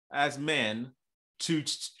as men to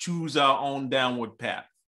choose our own downward path.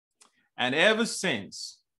 And ever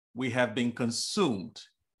since, we have been consumed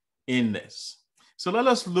in this. So let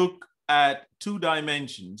us look at two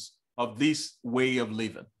dimensions of this way of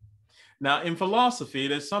living. Now, in philosophy,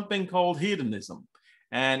 there's something called hedonism,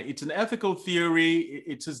 and it's an ethical theory.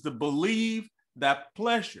 It is the belief that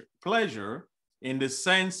pleasure in the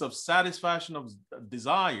sense of satisfaction of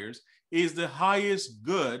desires is the highest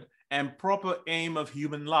good and proper aim of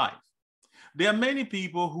human life. There are many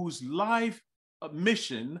people whose life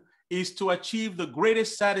mission is to achieve the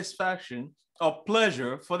greatest satisfaction of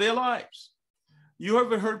pleasure for their lives. You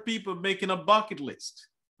ever heard people making a bucket list?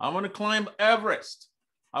 I want to climb Everest.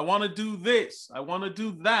 I want to do this. I want to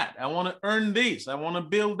do that. I want to earn this. I want to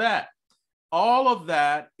build that. All of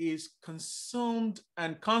that is consumed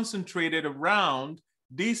and concentrated around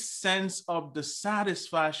this sense of the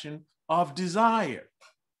satisfaction of desire.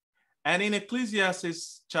 And in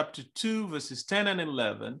Ecclesiastes chapter 2, verses 10 and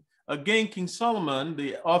 11, again, King Solomon,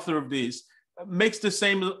 the author of this, makes the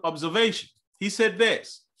same observation. He said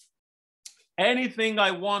this, anything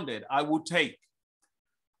I wanted, I would take.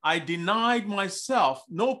 I denied myself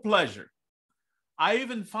no pleasure. I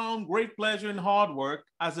even found great pleasure in hard work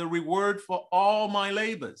as a reward for all my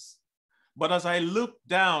labors. But as I looked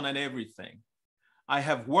down at everything I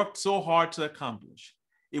have worked so hard to accomplish,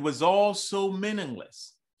 it was all so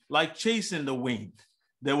meaningless, like chasing the wind.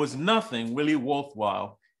 There was nothing really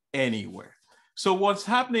worthwhile anywhere. So what's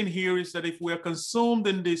happening here is that if we're consumed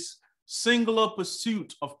in this singular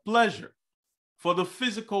pursuit of pleasure, for the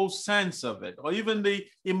physical sense of it, or even the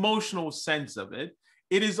emotional sense of it,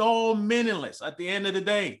 it is all meaningless at the end of the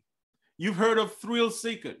day. You've heard of thrill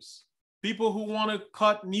seekers, people who want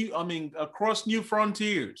to across new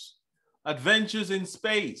frontiers, adventures in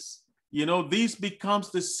space. You know, this becomes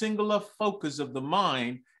the singular focus of the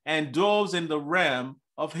mind and dwells in the realm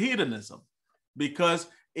of hedonism because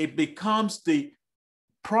it becomes the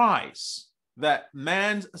prize that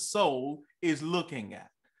man's soul is looking at.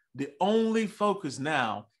 The only focus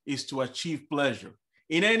now is to achieve pleasure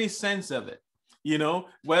in any sense of it, you know,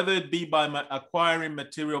 whether it be by acquiring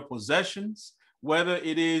material possessions, whether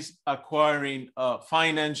it is acquiring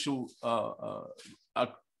financial,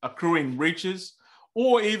 accruing riches,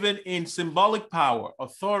 or even in symbolic power,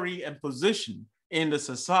 authority, and position in the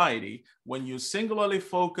society. When you're singularly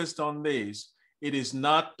focused on this, it is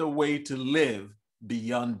not the way to live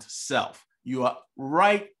beyond self. You are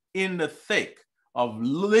right in the thick of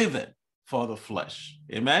living for the flesh.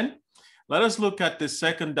 Amen. Let us look at the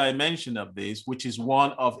second dimension of this, which is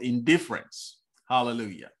one of indifference.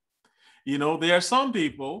 Hallelujah. You know, there are some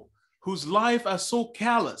people whose life are so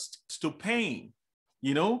calloused to pain.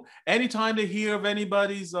 You know, anytime they hear of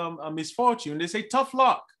anybody's misfortune, they say, tough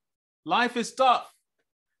luck. Life is tough,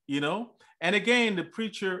 you know. And again, the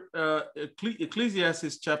preacher,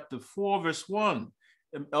 Ecclesiastes chapter 4, verse 1,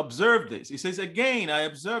 observe this. He says, again, I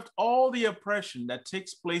observed all the oppression that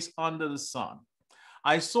takes place under the sun.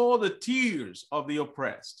 I saw the tears of the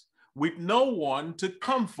oppressed with no one to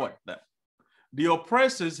comfort them. The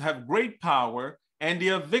oppressors have great power and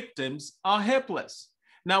their victims are helpless.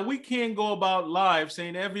 Now, we can't go about life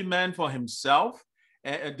saying every man for himself.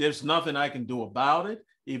 There's nothing I can do about it.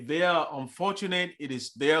 If they are unfortunate, it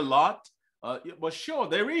is their lot. But sure,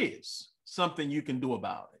 there is something you can do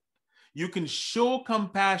about it. You can show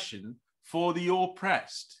compassion for the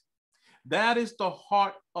oppressed. That is the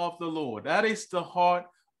heart of the Lord. That is the heart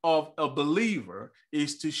of a believer,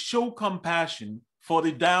 is to show compassion for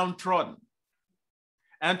the downtrodden.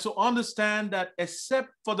 And to understand that except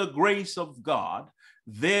for the grace of God,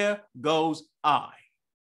 there goes I.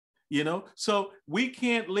 You know, so we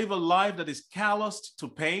can't live a life that is calloused to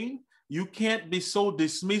pain. You can't be so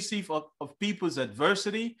dismissive of people's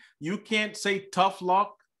adversity. You can't say tough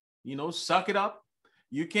luck, you know, suck it up.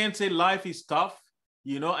 You can't say life is tough,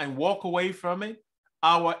 you know, and walk away from it.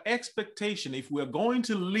 Our expectation, if we're going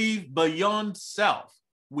to live beyond self,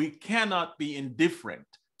 we cannot be indifferent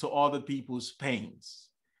to other people's pains.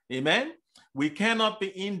 Amen? We cannot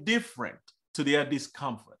be indifferent to their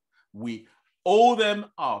discomfort. We owe them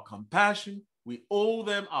our compassion. We owe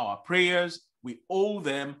them our prayers. We owe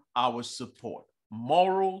them our support,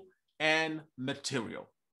 moral and material.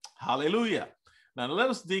 Hallelujah. Now let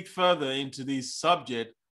us dig further into this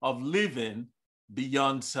subject of living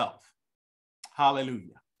beyond self.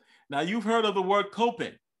 Hallelujah. Now you've heard of the word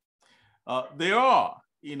coping. There are,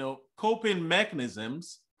 you know, coping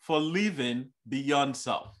mechanisms for living beyond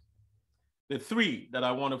self. The three that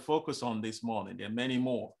I want to focus on this morning, there are many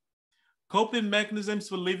more. Coping mechanisms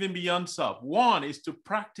for living beyond self. One is to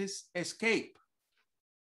practice escape.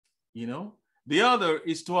 You know, the other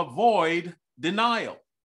is to avoid denial.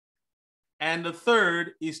 And the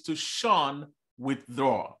third is to shun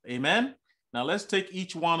withdrawal. Amen. Now let's take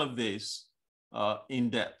each one of these in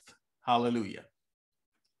depth. Hallelujah.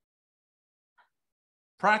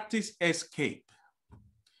 Practice escape.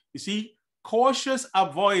 You see, cautious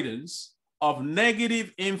avoidance of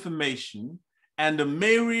negative information and the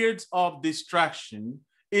myriads of distraction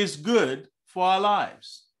is good for our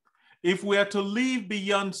lives. If we are to live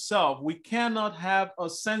beyond self, we cannot have a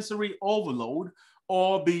sensory overload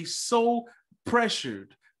or be so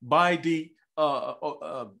pressured by the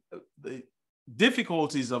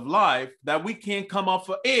difficulties of life that we can't come up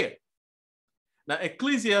for air. Now,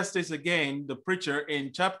 Ecclesiastes, again, the preacher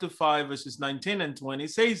in chapter 5, verses 19 and 20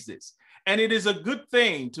 says this, and it is a good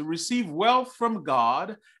thing to receive wealth from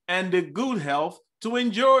God and the good health to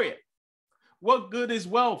enjoy it. What good is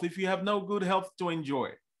wealth if you have no good health to enjoy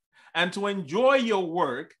it? And to enjoy your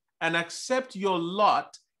work and accept your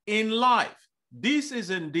lot in life. This is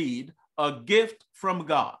indeed a gift from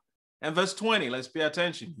God. And verse 20, let's pay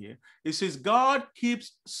attention here. It says, God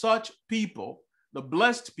keeps such people, the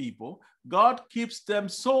blessed people, God keeps them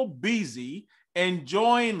so busy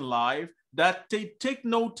enjoying life that they take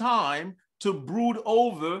no time to brood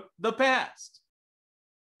over the past.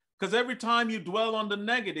 Because every time you dwell on the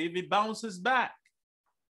negative, it bounces back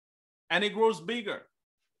and it grows bigger.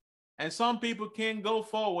 And some people can't go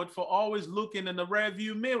forward for always looking in the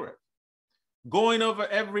rearview mirror, going over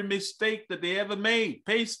every mistake that they ever made,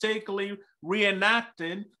 painstakingly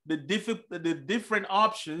reenacting the different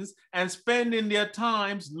options and spending their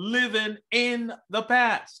times living in the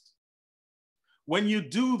past. When you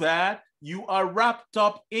do that, you are wrapped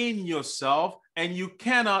up in yourself and you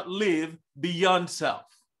cannot live beyond self.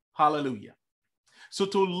 Hallelujah. So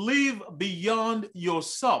to live beyond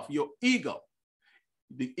yourself, your ego,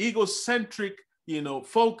 the egocentric,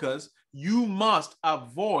 focus, you must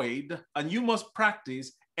avoid and you must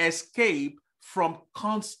practice escape from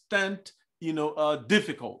constant,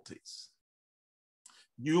 difficulties.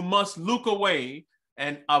 You must look away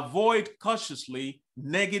and avoid cautiously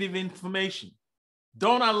negative information.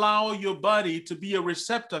 Don't allow your body to be a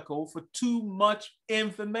receptacle for too much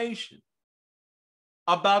information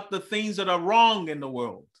about the things that are wrong in the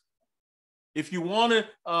world. If you want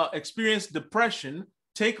to experience depression,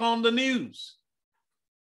 take on the news.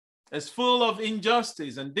 It's full of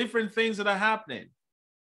injustice and different things that are happening.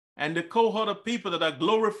 And the cohort of people that are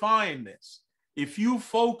glorifying this. If you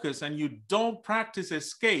focus and you don't practice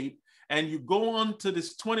escape and you go on to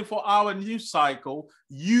this 24-hour news cycle,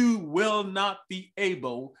 you will not be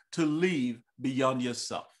able to live beyond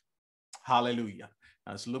yourself. Hallelujah.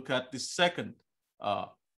 Let's look at the second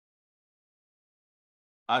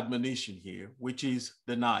admonition here, which is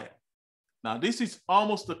denial. Now, this is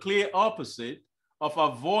almost the clear opposite of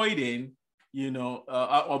avoiding,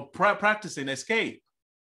 or practicing escape.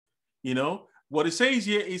 What it says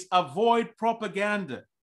here is avoid propaganda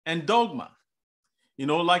and dogma.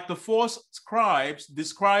 Like the false scribes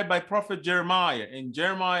described by prophet Jeremiah in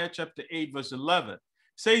Jeremiah chapter 8, verse 11,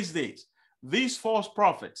 says this, these false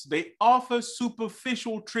prophets, they offer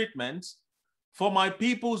superficial treatments for my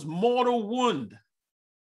people's mortal wound.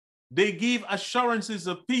 They give assurances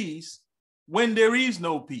of peace when there is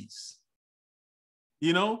no peace.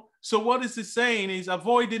 So what is it saying is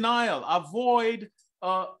avoid denial, avoid,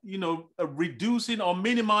 reducing or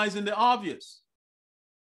minimizing the obvious.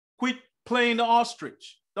 Quit playing the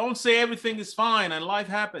ostrich. Don't say everything is fine and life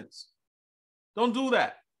happens. Don't do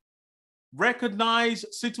that. Recognize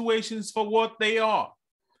situations for what they are.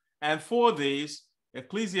 And for this,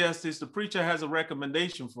 Ecclesiastes, the preacher has a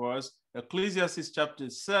recommendation for us. Ecclesiastes chapter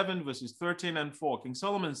 7, verses 13 and 4. King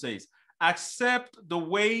Solomon says, accept the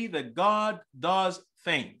way that God does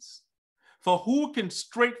things. For who can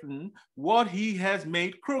straighten what he has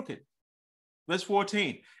made crooked? Verse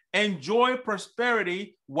 14, enjoy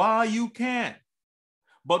prosperity while you can.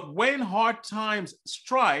 But when hard times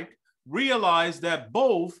strike, realize that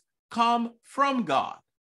both come from God.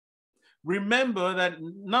 Remember that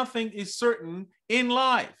nothing is certain in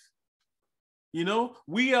life.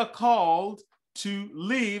 We are called to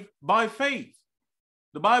live by faith.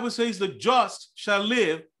 The Bible says the just shall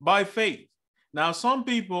live by faith. Now, some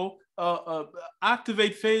people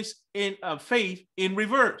activate faith in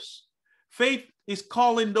reverse. Faith is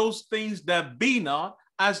calling those things that be not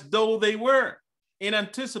as though they were, in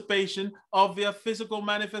anticipation of their physical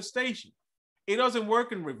manifestation. It doesn't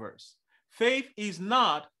work in reverse. Faith is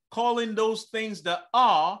not calling those things that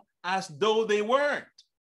are as though they weren't.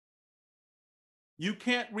 You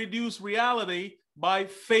can't reduce reality by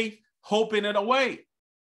faith hoping it away.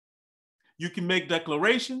 You can make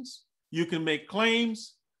declarations, you can make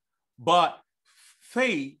claims, but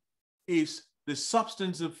faith is the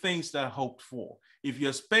substance of things that are hoped for. If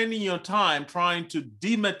you're spending your time trying to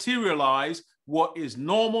dematerialize what is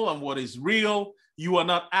normal and what is real, you are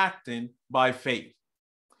not acting by faith.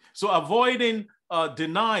 So avoiding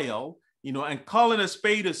denial, and calling a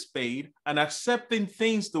spade and accepting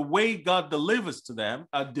things the way God delivers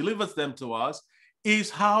them to us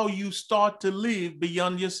is how you start to live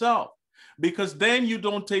beyond yourself. Because then you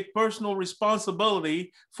don't take personal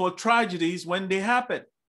responsibility for tragedies when they happen,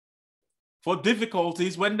 for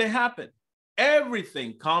difficulties when they happen.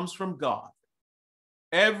 Everything comes from God.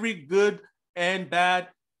 Every good and bad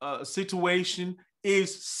situation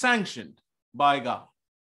is sanctioned by God,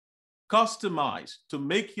 customized to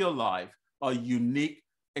make your life a unique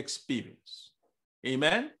experience.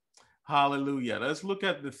 Amen. Hallelujah. Let's look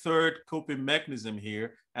at the third coping mechanism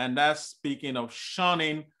here, and that's speaking of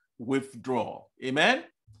shunning withdrawal. Amen.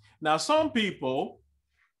 Now, some people,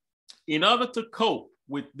 in order to cope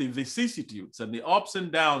with the vicissitudes and the ups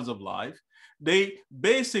and downs of life, they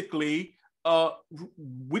basically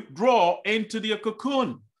withdraw into their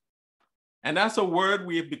cocoon. And that's a word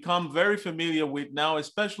we have become very familiar with now,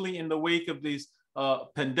 especially in the wake of this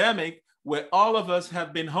pandemic, where all of us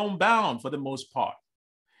have been homebound for the most part.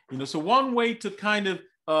 So one way to kind of,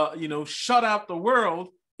 shut out the world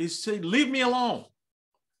is to leave me alone.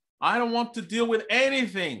 I don't want to deal with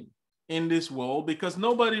anything in this world because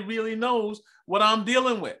nobody really knows what I'm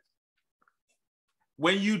dealing with.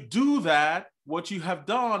 When you do that, what you have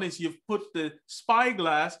done is you've put the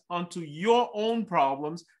spyglass onto your own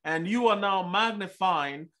problems, and you are now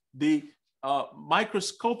magnifying the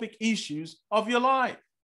microscopic issues of your life.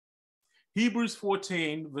 Hebrews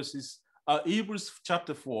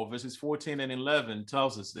chapter 4, verses 14 and 11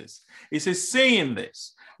 tells us this. It says, seeing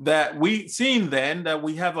then that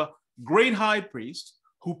we have a great high priest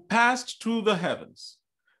who passed through the heavens,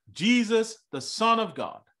 Jesus, the Son of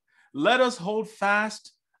God, let us hold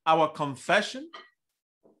fast our confession,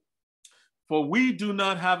 for we do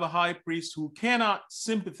not have a high priest who cannot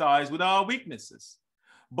sympathize with our weaknesses,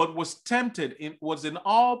 but was in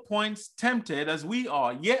all points tempted as we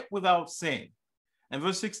are, yet without sin. And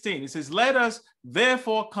verse 16, it says, let us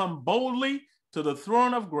therefore come boldly to the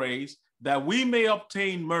throne of grace, that we may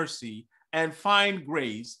obtain mercy and find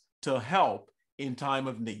grace to help in time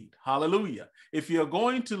of need. Hallelujah. If you're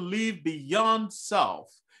going to live beyond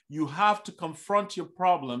self, you have to confront your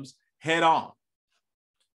problems head on.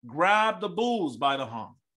 Grab the bulls by the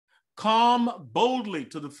horn. Come boldly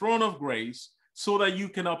to the throne of grace so that you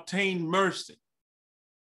can obtain mercy.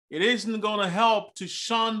 It isn't going to help to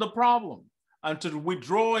shun the problem and to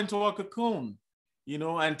withdraw into a cocoon,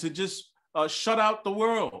 and to just shut out the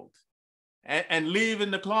world and live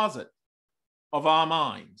in the closet of our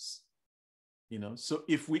minds. So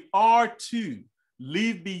if we are to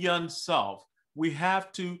live beyond self, we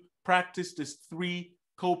have to practice these three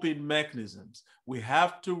coping mechanisms. We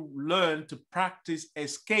have to learn to practice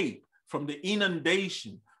escape from the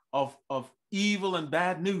inundation of evil and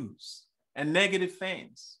bad news and negative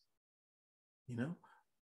things.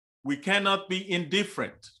 We cannot be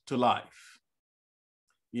indifferent to life.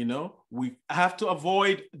 We have to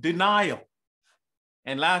avoid denial.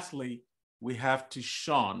 And lastly, we have to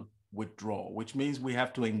shun withdrawal, which means we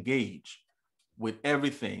have to engage with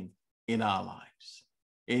everything in our lives.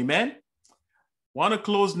 Amen. Want to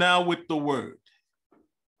close now with the word.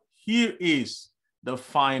 Here is the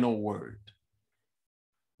final word.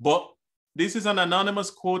 But this is an anonymous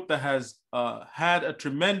quote that has had a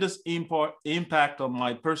tremendous impact on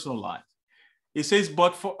my personal life. It says,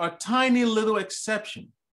 but for a tiny little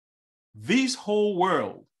exception, this whole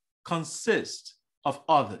world consists of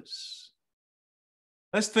others.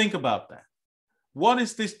 Let's think about that. What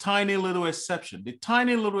is this tiny little exception? The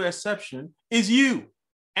tiny little exception is you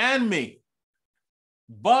and me.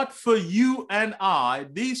 But for you and I,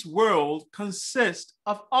 this world consists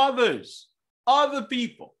of others, other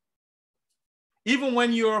people. Even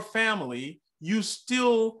when you're a family, you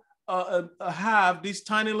still have these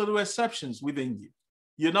tiny little exceptions within you.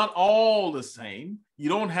 You're not all the same. You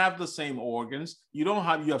don't have the same organs. You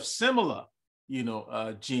have similar,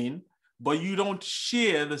 gene, but you don't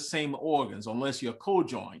share the same organs unless you're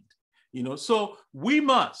co-joined, So we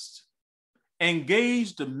must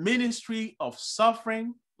engage the ministry of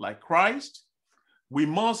suffering like Christ. We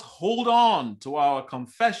must hold on to our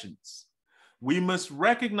confessions. We must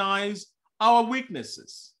recognize our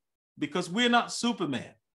weaknesses because we're not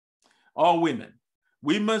Superman or women.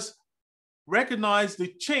 We must recognize the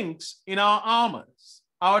chinks in our armors,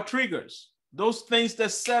 our triggers, those things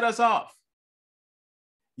that set us off.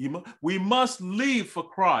 We must live for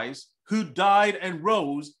Christ who died and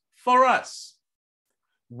rose for us.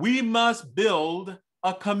 We must build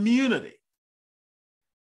a community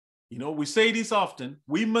You know, we say this often,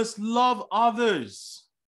 we must love others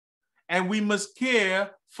and we must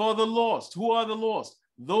care for the lost. Who are the lost?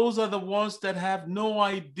 Those are the ones that have no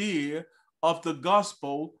idea of the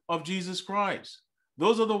gospel of Jesus Christ.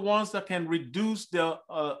 Those are the ones that can reduce their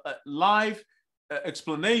life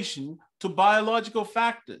explanation to biological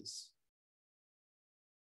factors.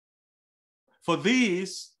 For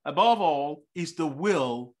these, above all, is the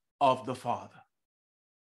will of the Father.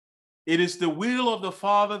 It is the will of the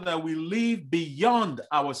Father that we live beyond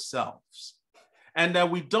ourselves and that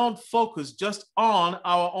we don't focus just on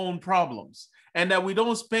our own problems and that we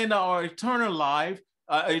don't spend our entire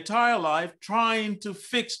life trying to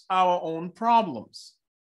fix our own problems.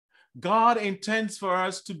 God intends for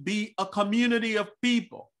us to be a community of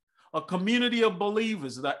people, a community of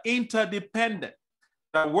believers that are interdependent,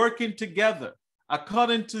 that are working together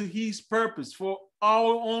according to his purpose for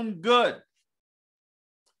our own good.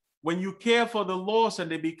 When you care for the lost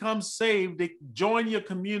and they become saved, they join your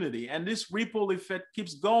community, and this ripple effect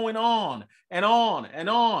keeps going on and on and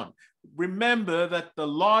on. Remember that the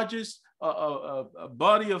largest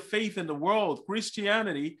body of faith in the world,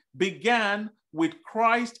 Christianity, began with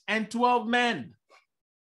Christ and 12 men,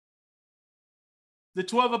 the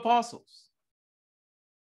 12 apostles.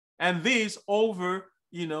 And this over,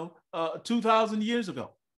 2,000 years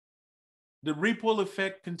ago. The ripple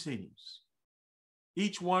effect continues.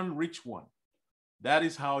 Each one reach one. That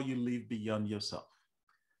is how you live beyond yourself.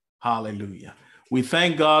 Hallelujah. We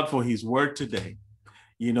thank God for his word today.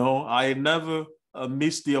 I never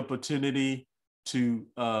missed the opportunity to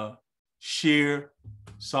share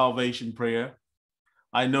salvation prayer.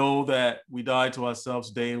 I know that we die to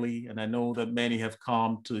ourselves daily, and I know that many have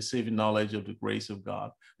come to a saving knowledge of the grace of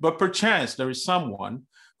God. But perchance there is someone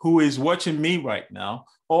who is watching me right now,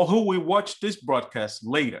 or who will watch this broadcast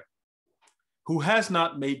later, who has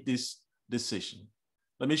not made this decision.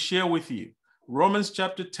 Let me share with you. Romans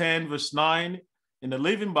chapter 10, verse 9 in the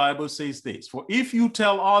Living Bible says this: "For if you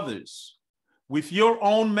tell others with your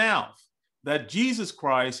own mouth that Jesus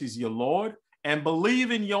Christ is your Lord, and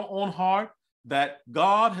believe in your own heart that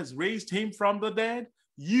God has raised him from the dead,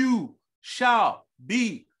 you shall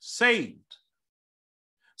be saved."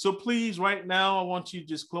 So please, right now, I want you to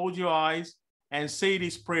just close your eyes and say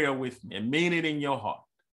this prayer with me and mean it in your heart.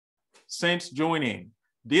 Saints, join in.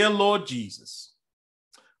 Dear Lord Jesus,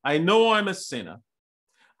 I know I'm a sinner.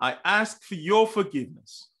 I ask for your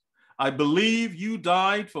forgiveness. I believe you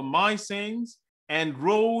died for my sins and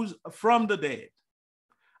rose from the dead.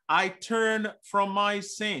 I turn from my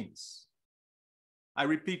sins. I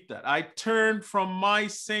repeat that. I turn from my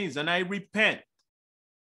sins and I repent.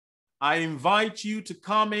 I invite you to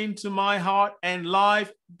come into my heart and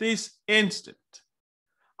life this instant.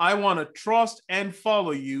 I want to trust and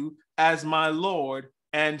follow you as my Lord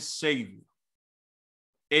and Savior.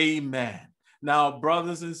 Amen. Now,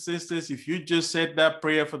 brothers and sisters, if you just said that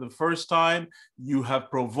prayer for the first time, you have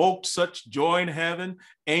provoked such joy in heaven.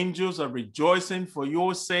 Angels are rejoicing for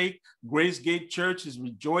your sake. Grace Gate Church is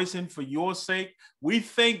rejoicing for your sake. We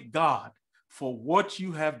thank God for what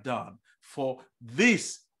you have done, for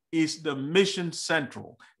this is the mission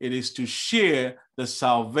central. It is to share the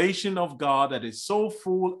salvation of God that is so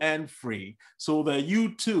full and free, so that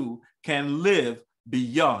you too can live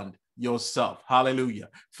beyond yourself. Hallelujah.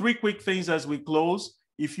 3 quick things as we close.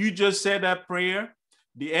 If you just said that prayer,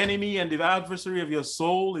 the enemy and the adversary of your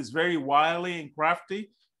soul is very wily and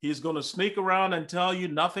crafty. He's going to sneak around and tell you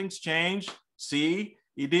nothing's changed. See,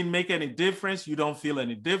 it didn't make any difference. You don't feel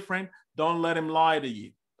any different. Don't let him lie to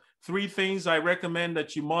you. 3 things I recommend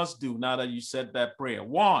that you must do now that you said that prayer.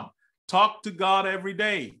 1, talk to God every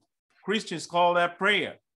day. Christians call that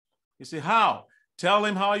prayer. You say, how? Tell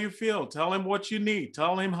him how you feel. Tell him what you need.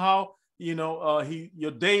 Tell him how,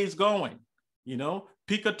 your day is going.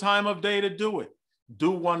 Pick a time of day to do it.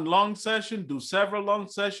 Do one long session, do several long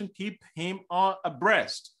sessions. Keep him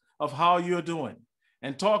abreast of how you're doing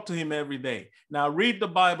and talk to him every day. Now read the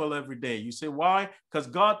Bible every day. You say, why? Because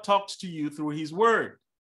God talks to you through his word.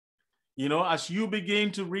 As you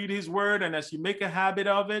begin to read his word and as you make a habit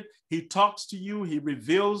of it, he talks to you, he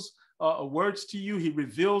reveals words to you, he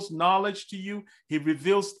reveals knowledge to you, he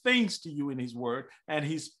reveals things to you in his word, and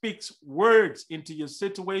he speaks words into your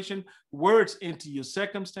situation, words into your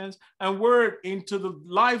circumstance, and word into the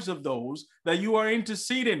lives of those that you are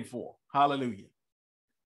interceding for. Hallelujah.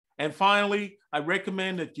 And finally, I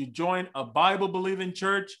recommend that you join a Bible-believing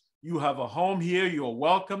church. You have a home here, you are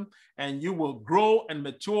welcome, and you will grow and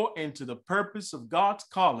mature into the purpose of God's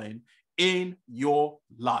calling in your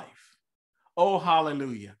life. Oh,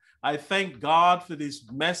 hallelujah. I thank God for this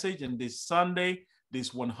message and this Sunday,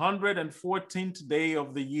 this 114th day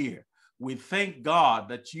of the year. We thank God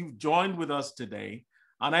that you've joined with us today,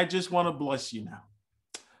 and I just want to bless you now.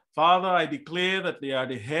 Father, I declare that they are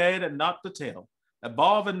the head and not the tail,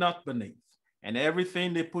 above and not beneath, and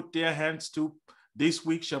everything they put their hands to this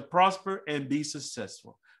week shall prosper and be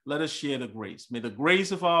successful. Let us share the grace. May the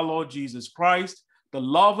grace of our Lord Jesus Christ, the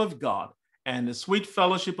love of God, and the sweet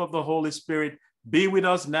fellowship of the Holy Spirit be with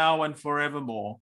us now and forevermore.